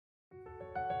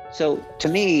So to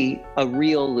me, a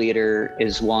real leader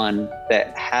is one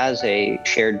that has a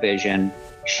shared vision,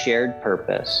 shared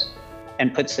purpose,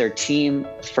 and puts their team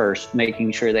first,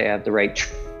 making sure they have the right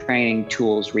training,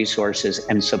 tools, resources,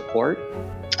 and support,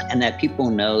 and that people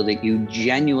know that you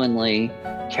genuinely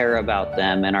care about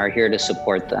them and are here to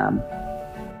support them.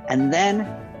 And then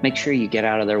make sure you get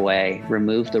out of their way,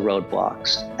 remove the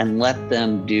roadblocks, and let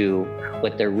them do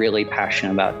what they're really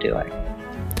passionate about doing.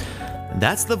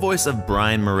 That's the voice of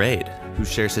Brian Marade, who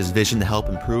shares his vision to help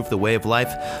improve the way of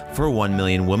life for 1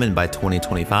 million women by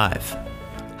 2025.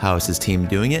 How is his team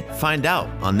doing it? Find out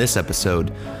on this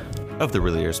episode of the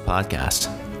Real Leaders Podcast.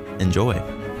 Enjoy.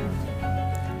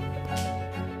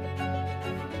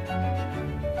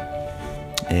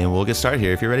 And we'll get started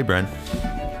here if you're ready, Brian.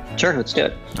 Sure, let's do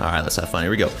it. All right, let's have fun.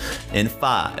 Here we go. In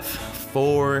 5,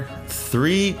 4,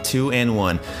 3, 2, and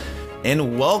 1.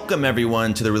 And welcome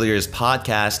everyone to the Real Leaders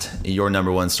Podcast, your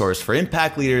number one source for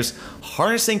impact leaders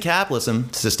harnessing capitalism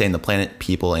to sustain the planet,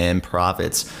 people, and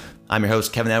profits. I'm your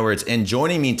host, Kevin Edwards, and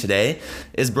joining me today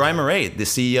is Brian Marade, the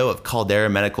CEO of Caldera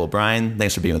Medical. Brian,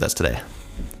 thanks for being with us today.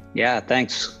 Yeah,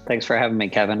 thanks. Thanks for having me,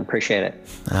 Kevin. Appreciate it.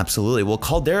 Absolutely. Well,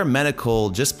 Caldera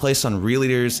Medical just placed on Real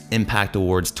Leaders Impact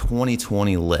Awards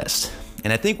 2020 list.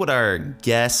 And I think what our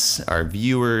guests, our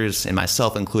viewers, and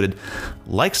myself included,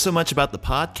 like so much about the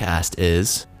podcast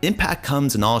is impact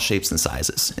comes in all shapes and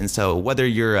sizes. And so whether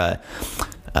you're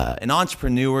an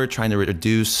entrepreneur trying to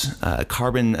reduce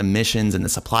carbon emissions in the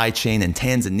supply chain in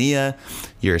Tanzania,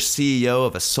 you're a CEO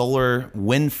of a solar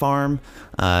wind farm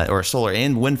or a solar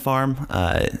and wind farm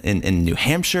in New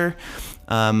Hampshire,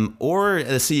 or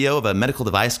the CEO of a medical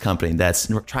device company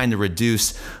that's trying to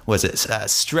reduce,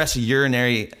 stress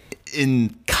urinary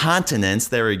incontinence,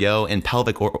 there we go, and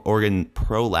pelvic organ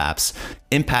prolapse.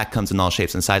 Impact comes in all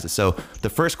shapes and sizes. So the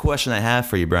first question I have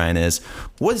for you, Brian, is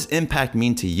what does impact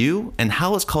mean to you, and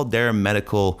how is Caldera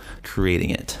Medical creating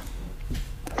it?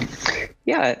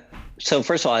 Yeah. So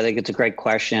first of all, I think it's a great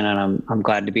question, and I'm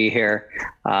glad to be here.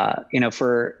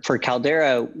 For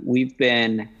Caldera, we've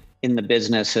been in the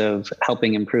business of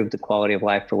helping improve the quality of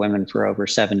life for women for over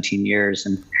 17 years.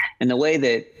 And the way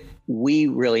that we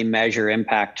really measure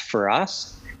impact for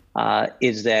us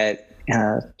is that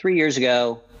 3 years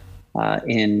ago,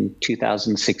 in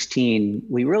 2016,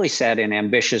 we really set an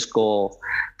ambitious goal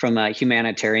from a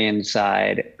humanitarian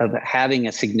side of having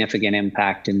a significant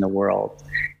impact in the world.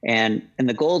 And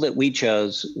the goal that we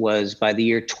chose was by the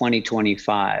year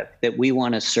 2025, that we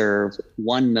want to serve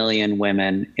 1 million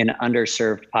women in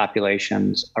underserved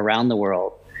populations around the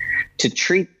world to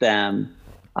treat them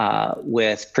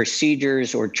with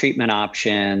procedures or treatment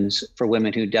options for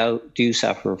women who do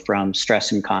suffer from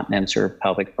stress incontinence or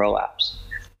pelvic prolapse.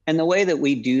 And the way that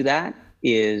we do that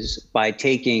is by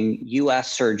taking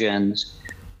U.S. surgeons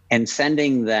and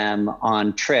sending them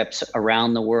on trips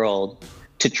around the world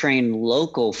to train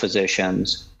local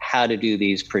physicians how to do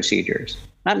these procedures.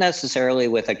 Not necessarily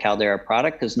with a Caldera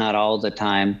product, because not all the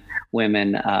time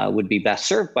women would be best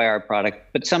served by our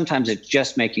product, but sometimes it's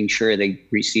just making sure they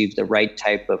receive the right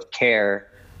type of care.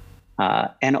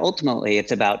 And ultimately,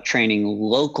 it's about training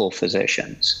local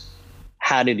physicians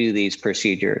how to do these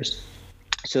procedures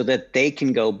so that they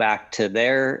can go back to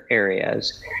their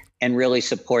areas and really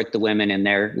support the women in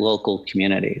their local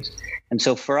communities. And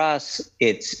so for us,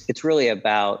 it's really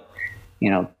about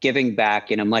giving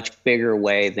back in a much bigger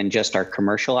way than just our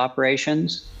commercial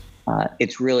operations.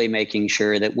 It's really making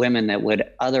sure that women that would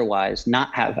otherwise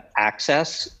not have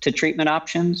access to treatment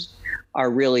options are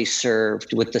really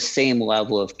served with the same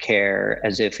level of care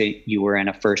as if you were in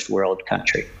a first world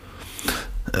country.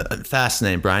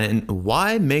 Fascinating, Brian. And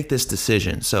why make this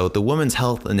decision? So the Women's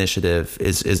Health Initiative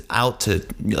is out to,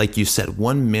 like you said,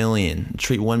 1 million,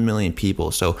 treat 1 million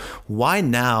people. So why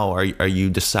now are you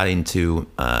deciding to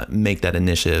make that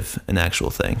initiative an actual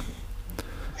thing?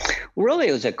 Really,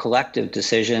 it was a collective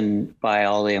decision by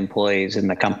all the employees in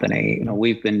the company.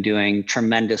 We've been doing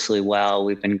tremendously well.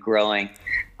 We've been growing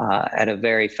at a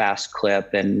very fast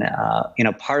clip. And,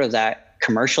 part of that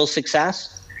commercial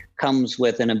success comes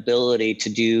with an ability to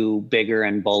do bigger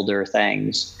and bolder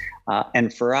things.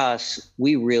 And for us,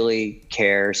 we really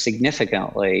care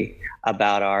significantly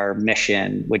about our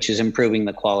mission, which is improving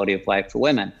the quality of life for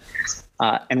women.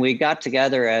 And we got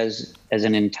together as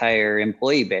an entire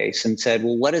employee base and said,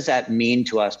 well, what does that mean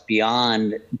to us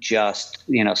beyond just,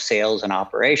 sales and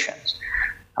operations?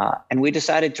 And we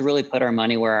decided to really put our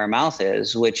money where our mouth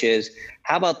is, which is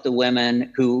how about the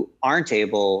women who aren't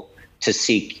able to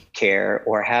seek care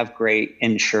or have great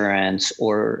insurance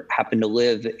or happen to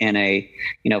live in a,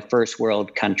 first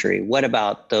world country? What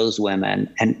about those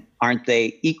women? And aren't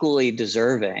they equally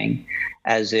deserving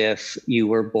as if you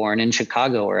were born in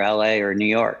Chicago or LA or New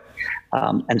York.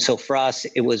 And so for us,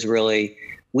 it was really,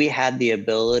 we had the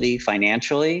ability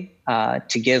financially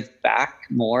to give back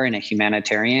more in a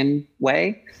humanitarian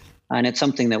way. And it's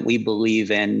something that we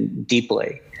believe in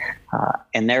deeply.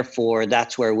 And therefore,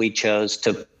 that's where we chose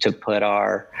to put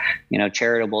our,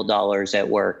 charitable dollars at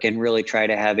work and really try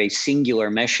to have a singular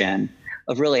mission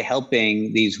of really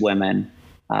helping these women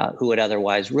who would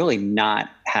otherwise really not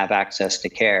have access to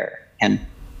care. And,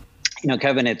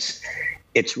 Kevin,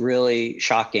 it's really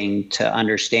shocking to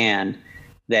understand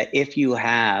that if you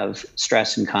have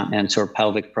stress incontinence or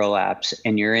pelvic prolapse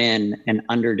and you're in an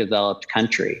underdeveloped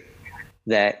country,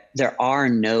 that there are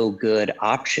no good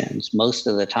options most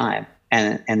of the time.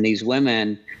 And these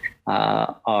women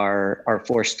are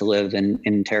forced to live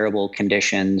in terrible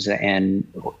conditions and,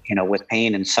 with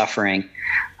pain and suffering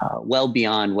well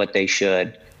beyond what they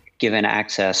should, given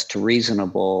access to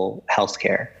reasonable health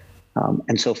care.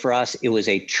 And so for us, it was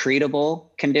a treatable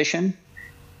condition,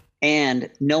 and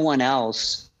no one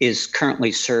else is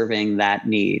currently serving that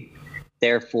need.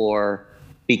 Therefore,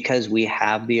 because we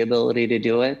have the ability to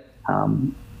do it,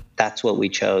 that's what we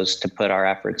chose to put our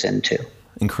efforts into.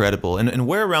 Incredible. And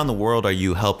where around the world are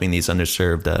you helping these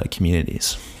underserved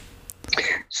communities?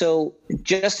 So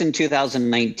just in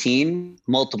 2019,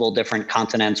 multiple different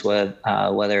continents,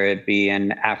 whether it be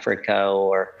in Africa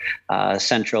or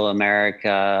Central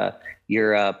America,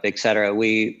 Europe, et cetera,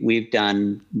 we've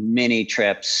done many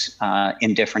trips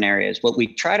in different areas. What we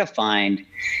try to find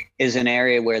is an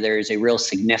area where there is a real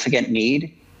significant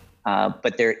need,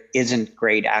 but there isn't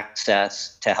great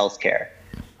access to healthcare.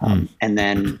 And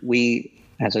then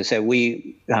as I said,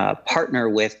 we partner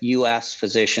with U.S.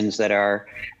 physicians that are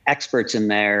experts in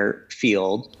their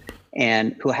field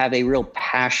and who have a real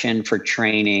passion for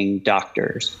training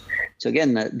doctors. So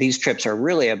again, these trips are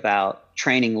really about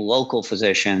training local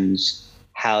physicians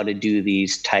how to do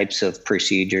these types of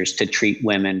procedures to treat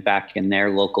women back in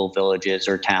their local villages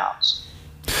or towns.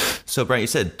 So, Brian, you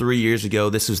said 3 years ago,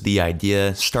 this was the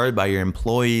idea started by your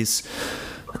employees.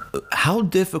 How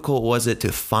difficult was it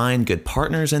to find good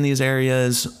partners in these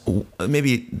areas?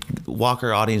 Maybe walk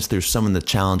our audience through some of the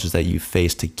challenges that you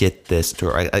faced to get this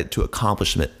to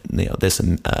accomplish this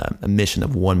a mission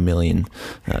of 1 million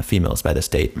females by this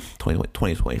date,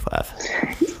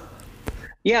 2025.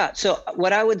 Yeah. So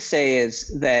what I would say is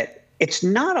that it's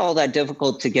not all that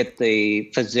difficult to get the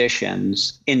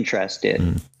physicians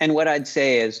interested. And what I'd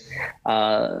say is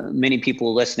many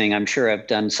people listening, I'm sure, have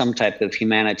done some type of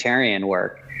humanitarian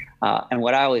work. And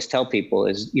what I always tell people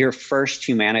is your first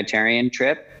humanitarian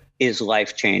trip is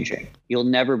life-changing. You'll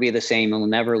never be the same. You'll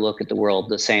never look at the world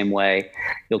the same way.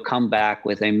 You'll come back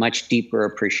with a much deeper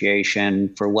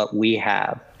appreciation for what we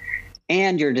have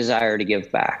and your desire to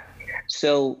give back.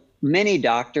 So many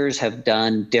doctors have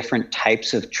done different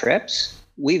types of trips.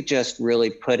 We've just really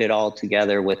put it all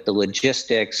together with the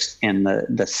logistics and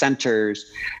the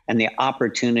centers and the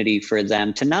opportunity for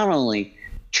them to not only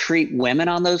treat women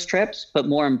on those trips, but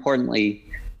more importantly,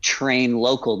 train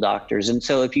local doctors. And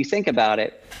so if you think about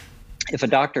it, if a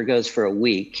doctor goes for a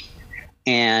week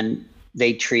and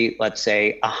they treat, let's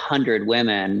say, 100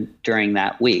 women during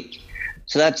that week,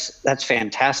 so that's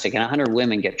fantastic. And 100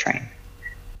 women get trained.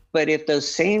 But if those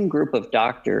same group of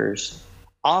doctors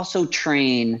also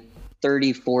train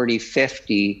 30, 40,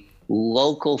 50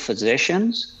 local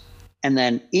physicians, and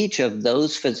then each of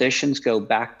those physicians go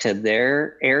back to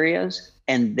their areas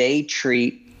and they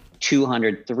treat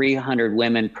 200, 300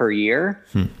 women per year,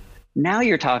 now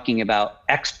you're talking about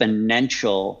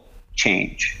exponential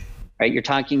change, right? You're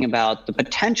talking about the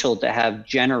potential to have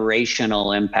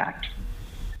generational impact.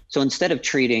 So instead of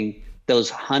treating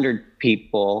those 100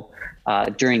 people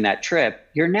during that trip,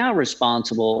 you're now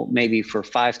responsible maybe for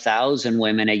 5,000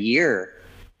 women a year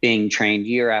being trained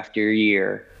year after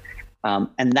year.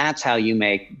 And that's how you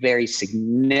make very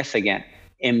significant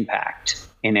impact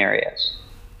in areas.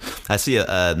 I see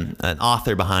an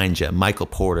author behind you, Michael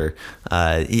Porter.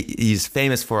 He's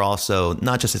famous for also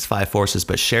not just his 5 forces,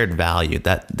 but shared value,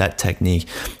 that technique.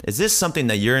 Is this something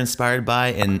that you're inspired by?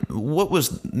 And what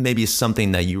was maybe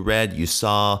something that you read, you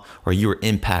saw, or you were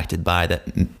impacted by that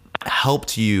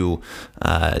helped you,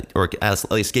 or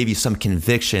at least gave you some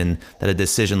conviction that a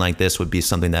decision like this would be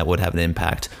something that would have an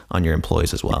impact on your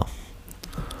employees as well?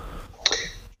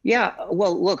 Yeah,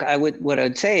 well, look, what I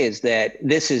would say is that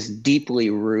this is deeply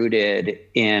rooted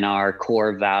in our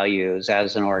core values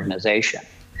as an organization.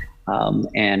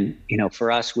 And,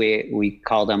 for us, we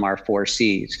call them our 4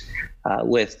 C's,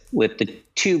 with the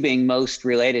 2 being most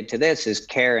related to this is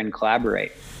care and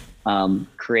collaborate.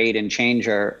 Create and change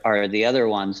are the other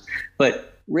ones.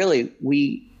 But really,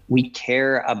 we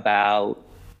care about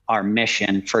our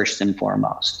mission first and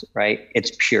foremost, right?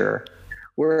 It's pure.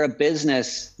 We're a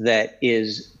business that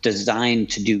is designed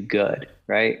to do good,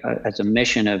 right? As a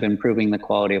mission of improving the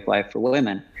quality of life for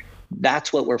women.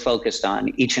 That's what we're focused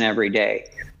on each and every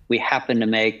day. We happen to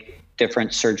make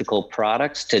different surgical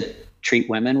products to treat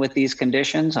women with these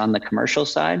conditions on the commercial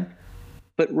side,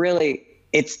 but really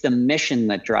it's the mission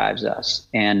that drives us.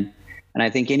 And I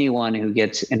think anyone who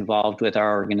gets involved with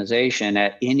our organization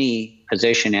at any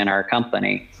position in our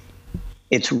company,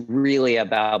 it's really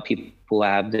about people who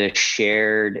have this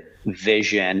shared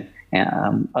vision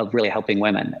of really helping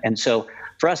women. And so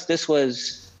for us, this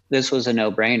was a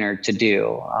no-brainer to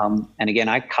do. And again,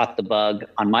 I caught the bug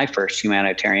on my first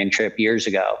humanitarian trip years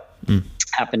ago.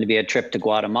 Happened to be a trip to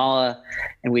Guatemala,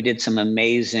 and we did some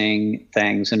amazing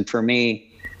things. And for me,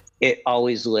 it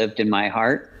always lived in my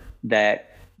heart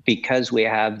that because we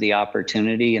have the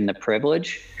opportunity and the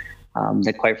privilege,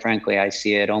 that quite frankly, I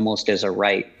see it almost as a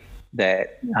right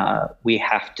that we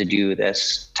have to do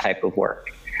this type of work.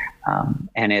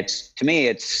 And to me,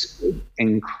 it's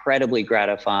incredibly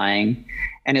gratifying.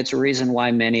 And it's a reason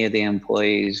why many of the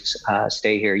employees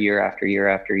stay here year after year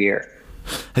after year.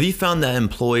 Have you found that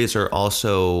employees are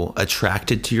also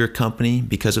attracted to your company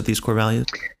because of these core values?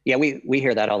 Yeah, we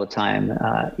hear that all the time.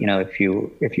 If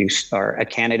you are a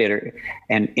candidate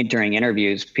and during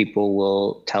interviews, people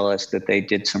will tell us that they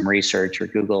did some research or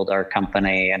Googled our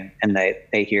company and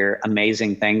they hear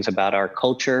amazing things about our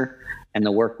culture and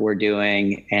the work we're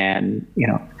doing. And,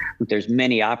 there's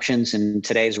many options in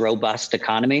today's robust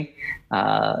economy.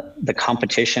 The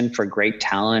competition for great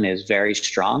talent is very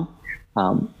strong.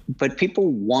 But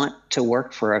people want to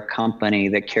work for a company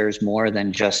that cares more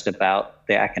than just about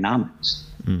the economics.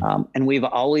 And we've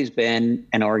always been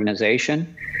an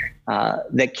organization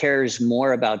that cares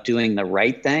more about doing the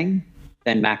right thing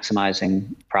than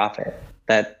maximizing profit.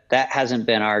 That hasn't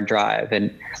been our drive.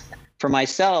 And for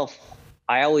myself,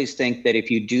 I always think that if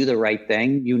you do the right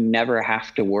thing, you never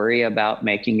have to worry about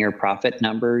making your profit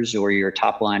numbers or your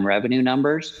top line revenue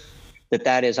numbers.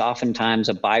 That is oftentimes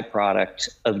a byproduct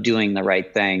of doing the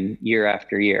right thing year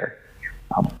after year.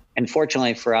 And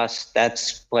fortunately for us,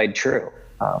 that's played true.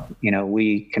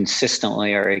 We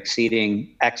consistently are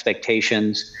exceeding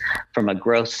expectations from a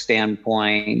growth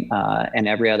standpoint and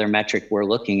every other metric we're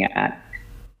looking at.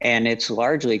 And it's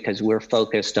largely because we're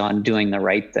focused on doing the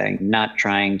right thing, not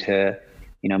trying to,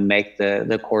 make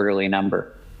the quarterly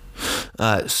number.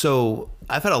 So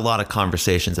I've had a lot of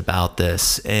conversations about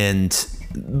this, and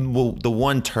the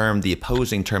one term, the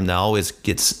opposing term that always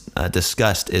gets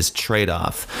discussed is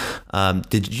trade-off.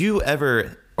 Did you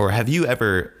ever, or have you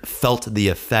ever felt the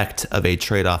effect of a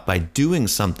trade-off by doing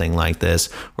something like this?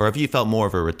 Or have you felt more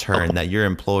of a return that your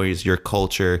employees, your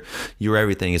culture, your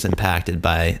everything is impacted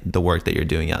by the work that you're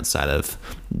doing outside of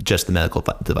just the medical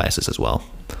devices as well?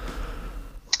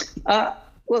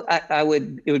 Well,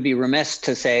 it would be remiss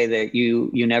to say that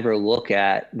you never look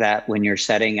at that when you're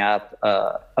setting up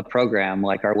a program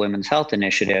like our Women's Health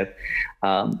Initiative,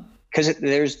 because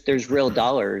there's real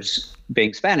dollars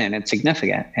being spent and it's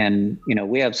significant. And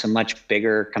we have some much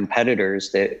bigger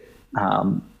competitors that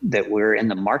we're in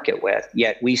the market with.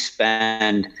 Yet we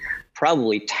spend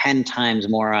probably 10 times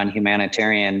more on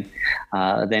humanitarian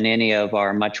than any of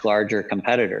our much larger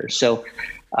competitors. So.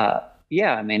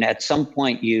 Yeah, at some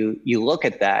point you look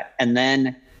at that and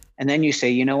then you say,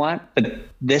 you know what, but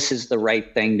this is the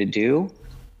right thing to do.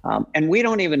 And we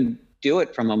don't even do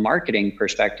it from a marketing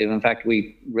perspective. In fact,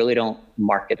 we really don't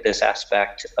market this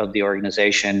aspect of the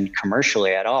organization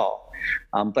commercially at all.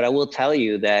 But I will tell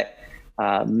you that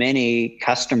many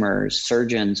customers,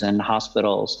 surgeons and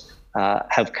hospitals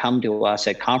have come to us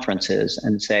at conferences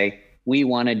and say, we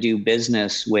want to do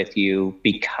business with you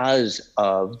because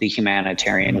of the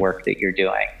humanitarian work that you're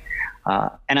doing.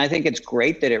 And I think it's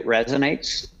great that it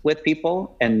resonates with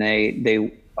people and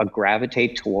they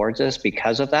gravitate towards us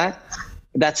because of that.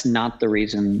 That's not the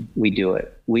reason we do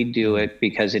it. We do it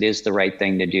because it is the right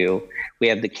thing to do. We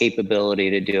have the capability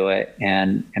to do it.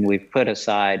 And we've put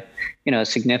aside, a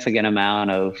significant amount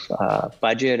of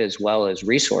budget as well as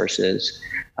resources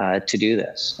to do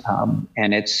this.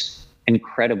 And it's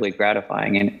incredibly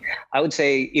gratifying. And I would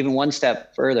say even one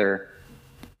step further,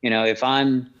 if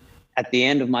I'm at the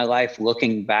end of my life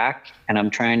looking back and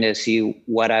I'm trying to see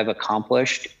what I've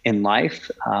accomplished in life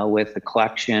with a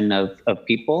collection of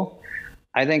people,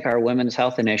 I think our Women's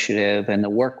Health Initiative and the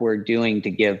work we're doing to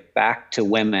give back to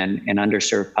women in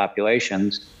underserved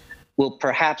populations will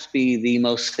perhaps be the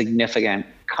most significant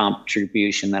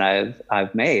contribution that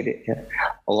I've made,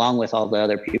 along with all the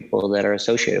other people that are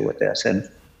associated with this. And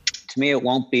to me, it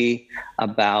won't be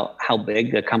about how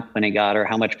big the company got or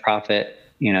how much profit,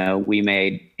 we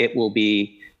made. It will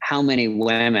be how many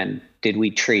women did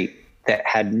we treat that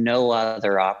had no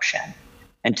other option?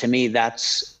 And to me,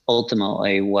 that's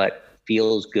ultimately what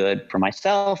feels good for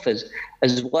myself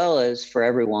as well as for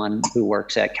everyone who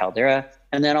works at Caldera.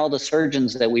 And then all the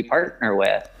surgeons that we partner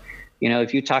with,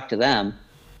 if you talk to them,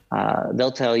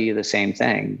 they'll tell you the same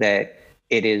thing, that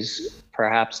it is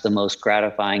perhaps the most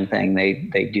gratifying thing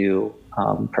they do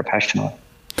professionally.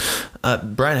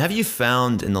 Brian, have you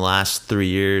found in the last 3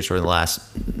 years or the last,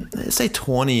 say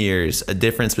 20 years, a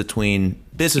difference between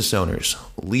business owners,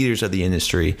 leaders of the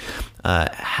industry,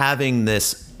 having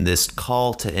this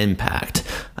call to impact?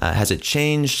 Has it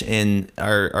changed, and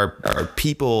are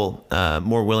people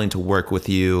more willing to work with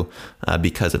you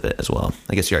because of it as well?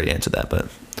 I guess you already answered that, but.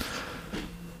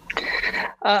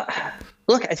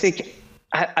 Look, I think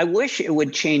I wish it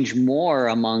would change more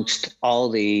amongst all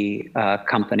the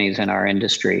companies in our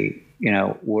industry.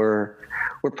 We're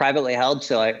privately held,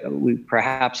 so we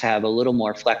perhaps have a little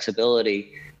more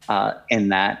flexibility in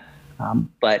that.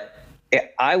 But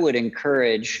I would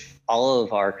encourage all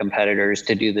of our competitors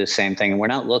to do the same thing. And we're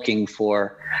not looking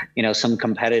for, some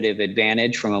competitive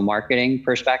advantage from a marketing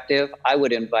perspective. I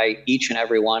would invite each and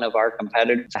every one of our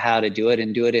competitors to how to do it,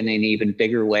 and do it in an even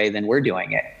bigger way than we're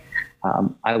doing it.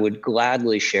 I would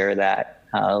gladly share that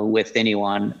with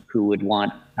anyone who would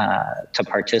want to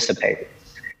participate,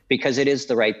 because it is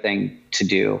the right thing to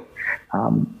do.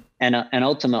 And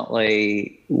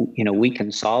ultimately, we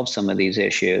can solve some of these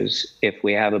issues if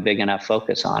we have a big enough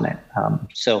focus on it.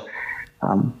 So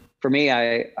for me,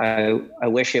 I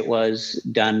wish it was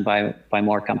done by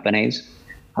more companies.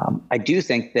 I do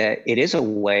think that it is a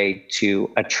way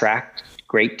to attract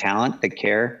great talent that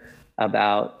care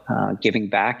about giving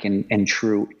back and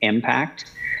true impact.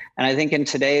 And I think in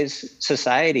today's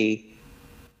society,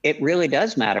 it really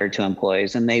does matter to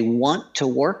employees, and they want to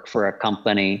work for a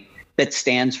company that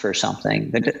stands for something.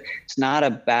 That it's not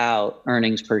about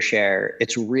earnings per share.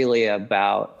 It's really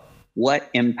about what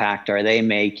impact are they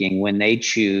making when they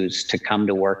choose to come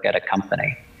to work at a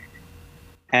company.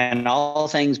 And all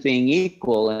things being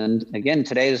equal, and again,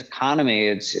 today's economy,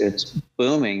 it's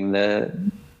booming. The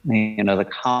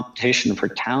competition for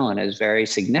talent is very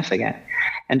significant.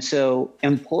 And so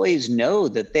employees know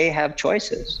that they have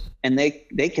choices, and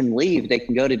they can leave. They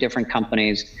can go to different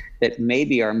companies that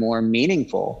maybe are more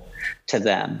meaningful to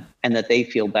them and that they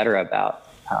feel better about.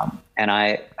 And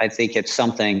I think it's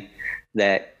something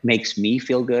that makes me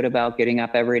feel good about getting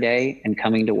up every day and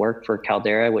coming to work for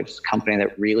Caldera, which is a company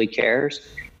that really cares.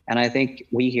 And I think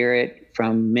we hear it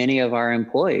from many of our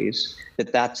employees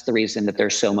that that's the reason that they're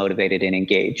so motivated and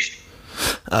engaged.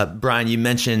 Brian, you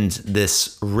mentioned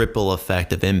this ripple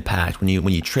effect of impact. When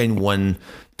you train one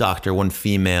doctor, one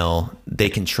female, they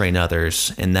can train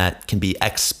others, and that can be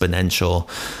exponential.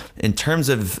 In terms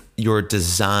of your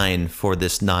design for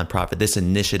this nonprofit, this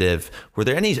initiative, were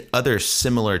there any other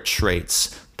similar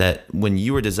traits that when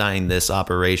you were designing this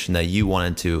operation that you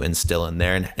wanted to instill in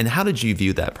there? And how did you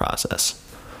view that process?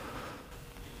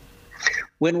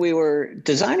 When we were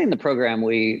designing the program,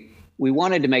 we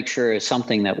wanted to make sure it was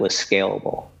something that was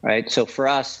scalable, right? So for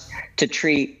us to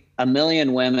treat 1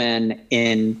 million women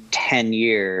in 10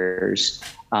 years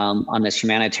on this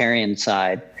humanitarian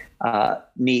side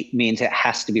means it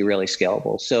has to be really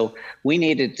scalable. So we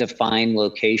needed to find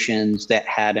locations that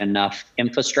had enough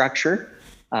infrastructure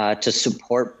to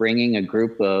support bringing a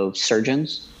group of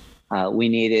surgeons. We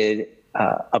needed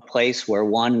a place where,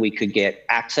 one, we could get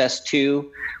access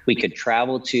to, we could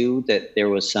travel to, that there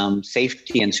was some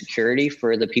safety and security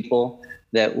for the people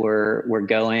that were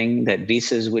going, that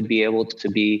visas would be able to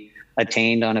be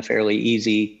attained on a fairly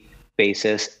easy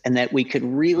basis, and that we could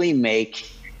really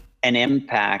make an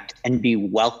impact and be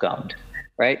welcomed,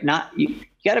 right? You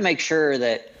got to make sure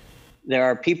that there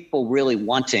are people really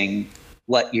wanting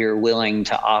what you're willing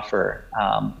to offer.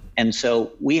 And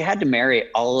so we had to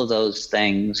marry all of those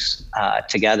things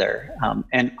together.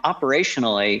 And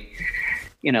operationally,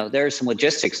 there's some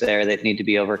logistics there that need to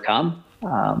be overcome.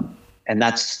 And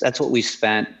that's what we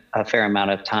spent a fair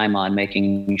amount of time on,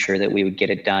 making sure that we would get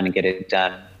it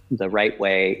done the right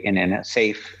way and in a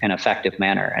safe and effective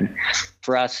manner. And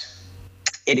for us,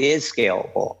 it is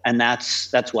scalable. And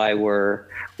that's why we're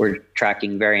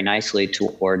tracking very nicely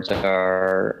towards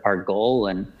our goal.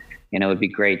 And it would be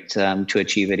great to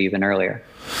achieve it even earlier.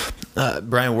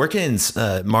 Brian, working in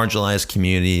marginalized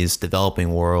communities,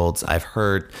 developing worlds, I've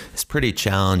heard is pretty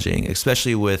challenging,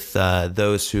 especially with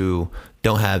those who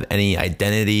don't have any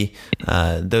identity,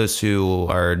 those who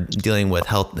are dealing with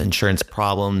health insurance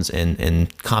problems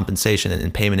and compensation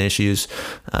and payment issues,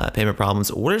 payment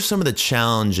problems. What are some of the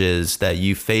challenges that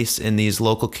you face in these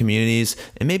local communities,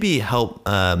 and maybe help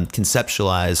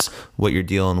conceptualize what you're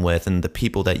dealing with and the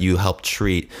people that you help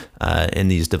treat in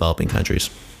these developing countries?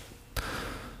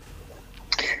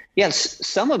 Yes,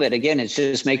 some of it, again, is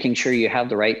just making sure you have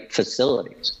the right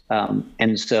facilities.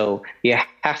 And so you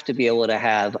have to be able to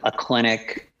have a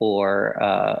clinic or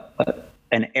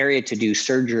an area to do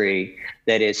surgery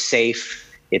that is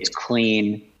safe, it's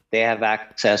clean, they have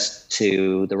access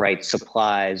to the right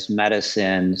supplies,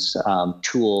 medicines,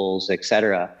 tools, et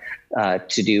cetera,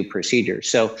 to do procedures.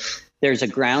 So there's a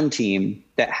ground team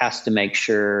that has to make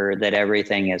sure that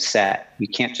everything is set. You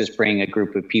can't just bring a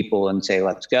group of people and say,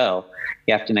 let's go.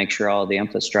 You have to make sure all the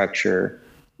infrastructure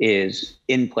is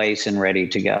in place and ready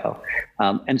to go.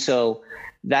 And so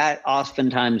that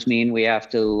oftentimes mean we have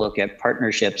to look at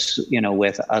partnerships,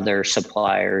 with other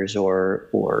suppliers or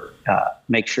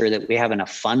make sure that we have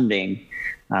enough funding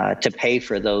to pay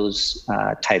for those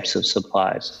types of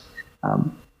supplies.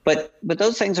 But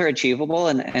those things are achievable,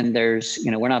 and there's,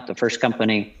 we're not the first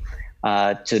company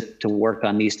to work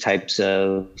on these types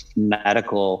of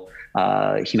medical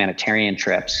humanitarian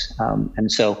trips.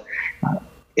 And so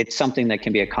it's something that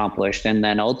can be accomplished. And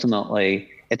then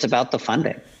ultimately, it's about the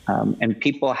funding. And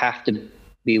people have to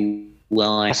be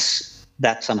willing.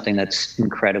 That's something that's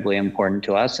incredibly important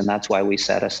to us. And that's why we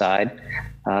set aside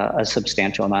a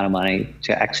substantial amount of money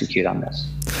to execute on this.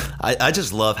 I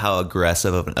just love how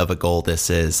aggressive of a goal this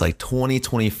is. Like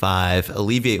 2025,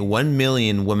 alleviate 1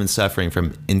 million women suffering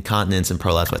from incontinence and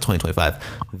prolapse by 2025.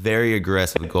 Very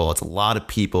aggressive goal. It's a lot of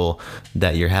people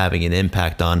that you're having an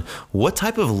impact on. What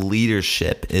type of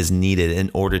leadership is needed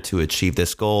in order to achieve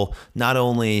this goal? Not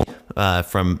only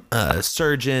from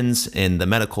surgeons in the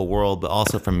medical world, but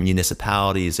also from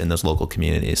municipalities in those local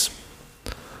communities.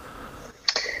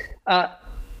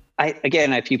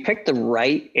 Again, if you pick the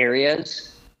right areas,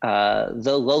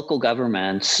 the local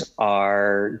governments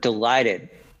are delighted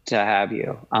to have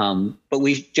you. But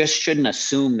we just shouldn't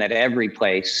assume that every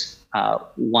place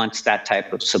wants that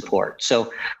type of support.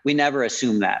 So we never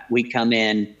assume that. We come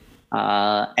in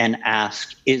and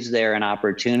ask, is there an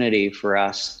opportunity for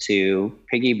us to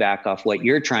piggyback off what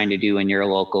you're trying to do in your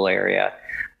local area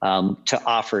to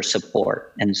offer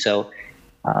support? And so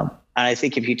and I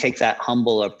think if you take that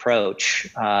humble approach,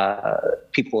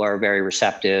 people are very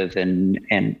receptive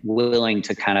and willing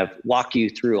to kind of walk you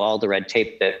through all the red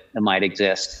tape that might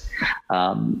exist.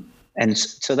 And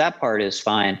so that part is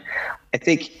fine. I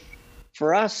think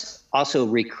for us, also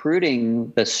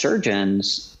recruiting the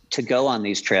surgeons to go on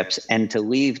these trips and to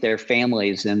leave their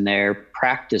families and their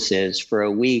practices for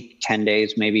a week, 10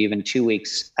 days, maybe even 2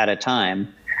 weeks at a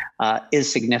time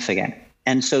is significant.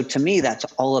 And so to me, that's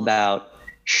all about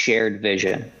shared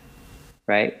vision,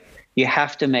 right? You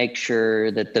have to make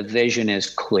sure that the vision is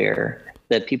clear,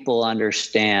 that people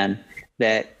understand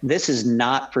that this is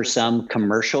not for some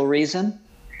commercial reason,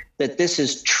 that this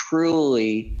is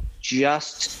truly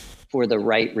just for the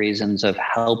right reasons of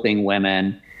helping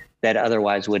women that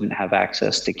otherwise wouldn't have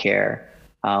access to care.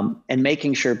 And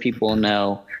making sure people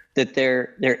know that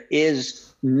there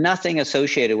is nothing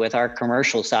associated with our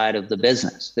commercial side of the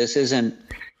business. This isn't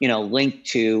linked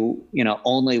to,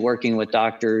 only working with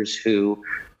doctors who,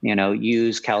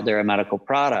 use Caldera medical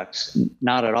products.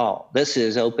 Not at all. This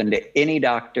is open to any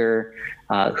doctor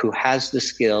who has the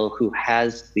skill, who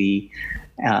has the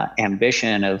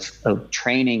ambition of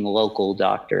training local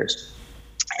doctors.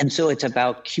 And so it's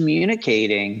about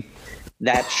communicating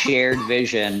that shared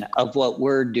vision of what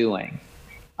we're doing.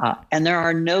 And there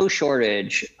are no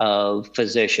shortage of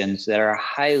physicians that are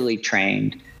highly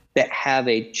trained that have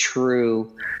a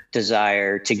true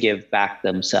desire to give back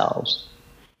themselves.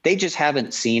 They just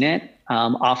haven't seen it,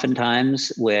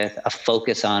 oftentimes with a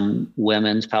focus on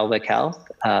women's pelvic health,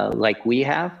 like we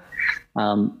have.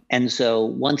 And so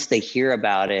once they hear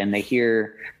about it and they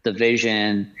hear the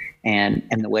vision and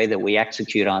the way that we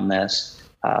execute on this,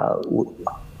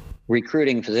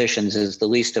 recruiting physicians is the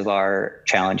least of our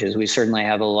challenges. We certainly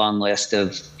have a long list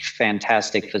of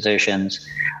fantastic physicians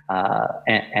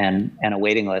and a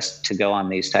waiting list to go on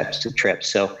these types of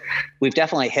trips. So we've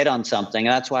definitely hit on something.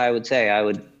 And that's why I would say I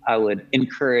would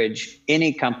encourage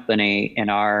any company in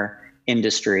our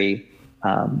industry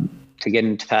to get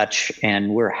in touch,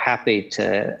 and we're happy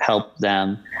to help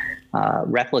them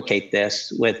replicate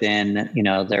this within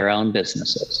their own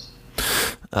businesses.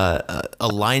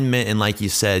 alignment and, like you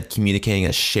said, communicating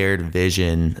a shared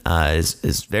vision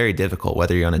is very difficult,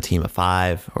 whether you're on a team of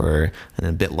 5 or in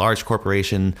a bit large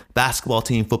corporation, basketball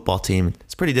team, football team.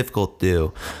 It's pretty difficult to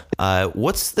do.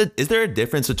 Is there a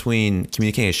difference between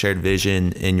communicating a shared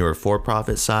vision in your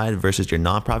for-profit side versus your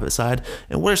nonprofit side?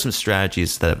 And what are some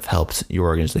strategies that have helped your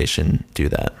organization do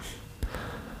that?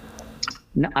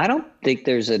 No, I don't think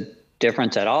there's a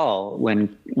difference at all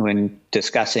when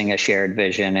discussing a shared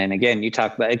vision. And again, you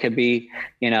talk about, it could be,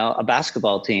 a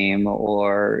basketball team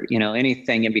or,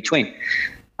 anything in between.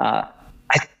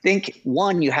 I think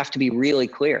 1, you have to be really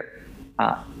clear.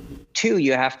 2,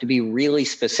 you have to be really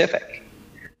specific,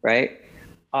 right?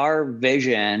 Our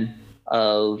vision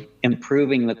of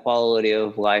improving the quality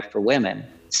of life for women,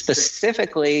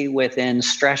 specifically within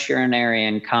stress urinary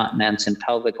incontinence and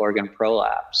pelvic organ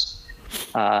prolapse,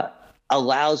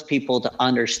 allows people to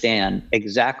understand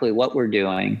exactly what we're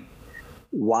doing,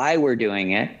 why we're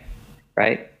doing it,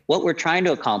 right? What we're trying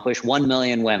to accomplish, 1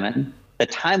 million women, the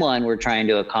timeline we're trying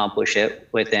to accomplish it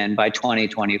within by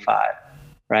 2025,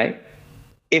 right?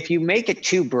 If you make it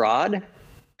too broad,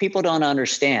 people don't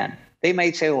understand. They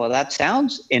might say, well, that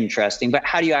sounds interesting, but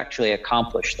how do you actually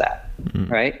accomplish that,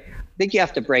 right? I think you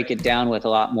have to break it down with a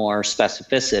lot more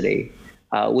specificity,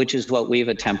 which is what we've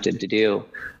attempted to do.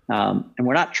 And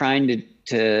we're not trying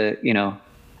to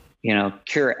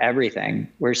cure everything.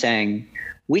 We're saying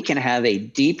we can have a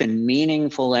deep and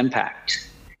meaningful impact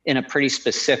in a pretty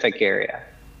specific area.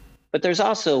 But there's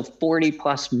also 40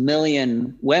 plus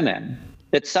million women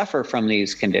that suffer from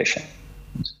these conditions.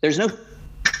 There's no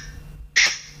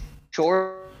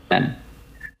short men,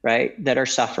 right, that are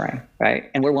suffering, right?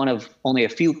 And we're one of only a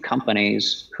few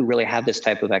companies who really have this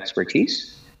type of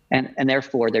expertise. And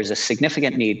therefore, there's a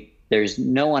significant need. There's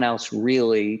no one else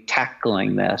really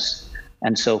tackling this.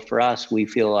 And so for us, we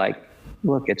feel like,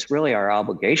 look, it's really our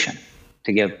obligation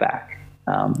to give back.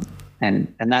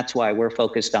 And that's why we're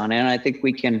focused on it. And I think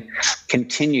we can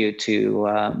continue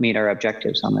to meet our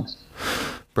objectives on this.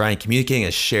 Brian, communicating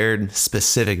a shared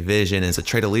specific vision is a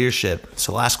trait of leadership.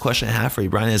 So last question I have for you,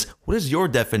 Brian, is what is your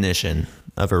definition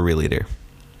of a real leader?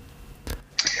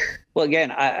 Well,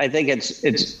 again, I think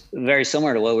it's very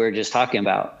similar to what we were just talking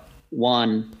about.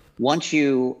 One, once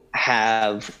you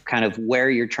have kind of where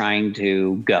you're trying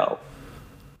to go,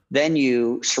 then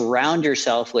you surround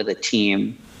yourself with a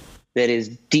team that is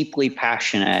deeply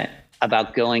passionate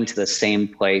about going to the same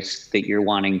place that you're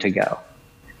wanting to go.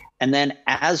 And then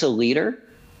as a leader,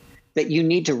 that you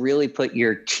need to really put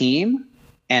your team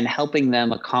and helping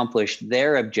them accomplish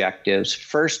their objectives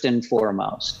first and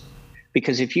foremost.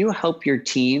 Because if you help your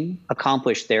team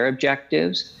accomplish their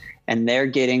objectives and they're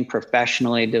getting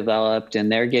professionally developed and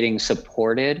they're getting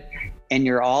supported and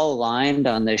you're all aligned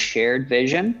on this shared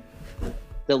vision,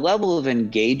 the level of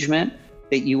engagement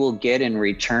that you will get in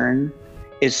return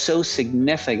is so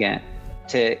significant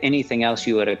to anything else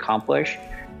you would accomplish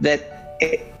that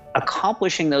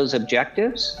accomplishing those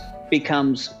objectives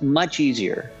becomes much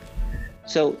easier.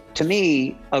 So to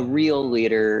me, a real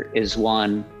leader is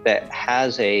one that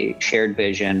has a shared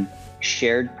vision,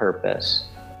 shared purpose,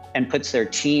 and puts their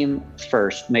team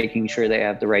first, making sure they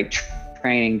have the right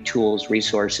training, tools,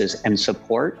 resources, and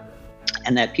support,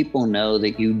 and that people know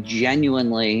that you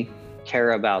genuinely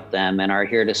care about them and are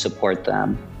here to support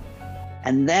them.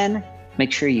 And then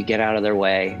make sure you get out of their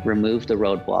way, remove the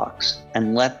roadblocks,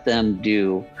 and let them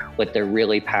do what they're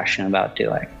really passionate about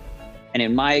doing. And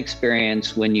in my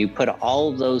experience, when you put all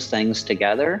of those things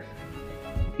together,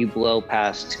 you blow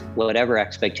past whatever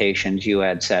expectations you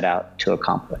had set out to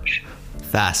accomplish.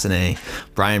 Fascinating.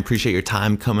 Brian, appreciate your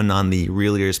time coming on the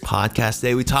Real Leaders podcast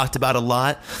today. We talked about a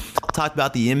lot. Talked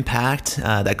about the impact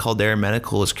that Caldera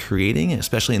Medical is creating,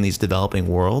 especially in these developing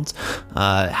worlds,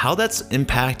 how that's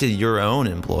impacted your own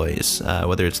employees,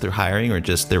 whether it's through hiring or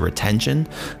just their retention.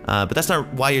 But that's not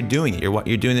why you're doing it.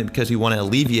 You're doing it because you want to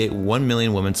alleviate 1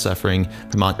 million women suffering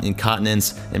from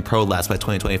incontinence and prolapse by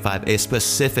 2025, a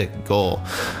specific goal.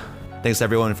 Thanks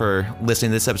everyone for listening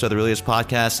to this episode of the Real Leaders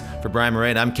Podcast. For Brian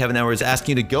Moret, I'm Kevin Edwards,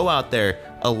 asking you to go out there,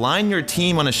 align your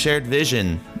team on a shared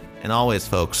vision, and always,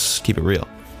 folks, keep it real.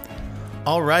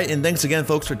 All right, and thanks again,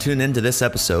 folks, for tuning in to this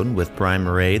episode with Brian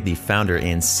Moret, the founder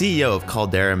and CEO of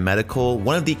Caldera Medical,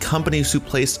 one of the companies who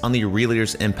placed on the Real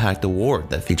Leaders Impact Award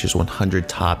that features 100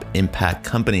 top impact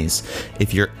companies.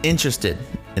 If you're interested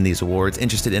in these awards,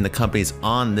 interested in the companies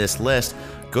on this list,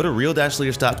 go to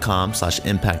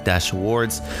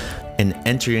real-leaders.com/impact-awards and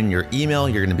enter in your email.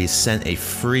 You're going to be sent a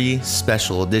free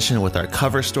special edition with our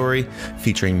cover story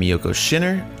featuring Miyoko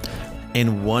Schinner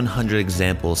and 100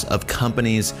 examples of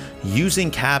companies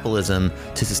using capitalism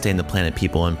to sustain the planet,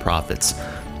 people, and profits.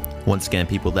 Once again,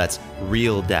 people, that's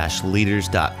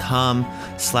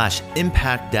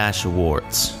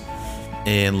real-leaders.com/impact-awards.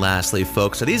 And lastly,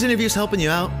 folks, are these interviews helping you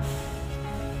out?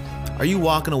 Are you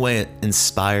walking away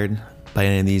inspired by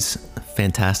any of these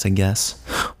fantastic guests?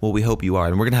 Well, we hope you are.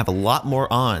 And we're going to have a lot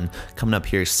more on coming up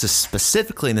here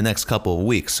specifically in the next couple of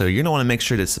weeks. So you're going to want to make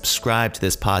sure to subscribe to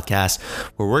this podcast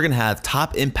where we're going to have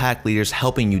top impact leaders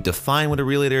helping you define what a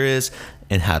real leader is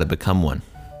and how to become one.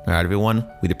 All right, everyone,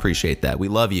 we'd appreciate that. We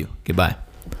love you. Goodbye.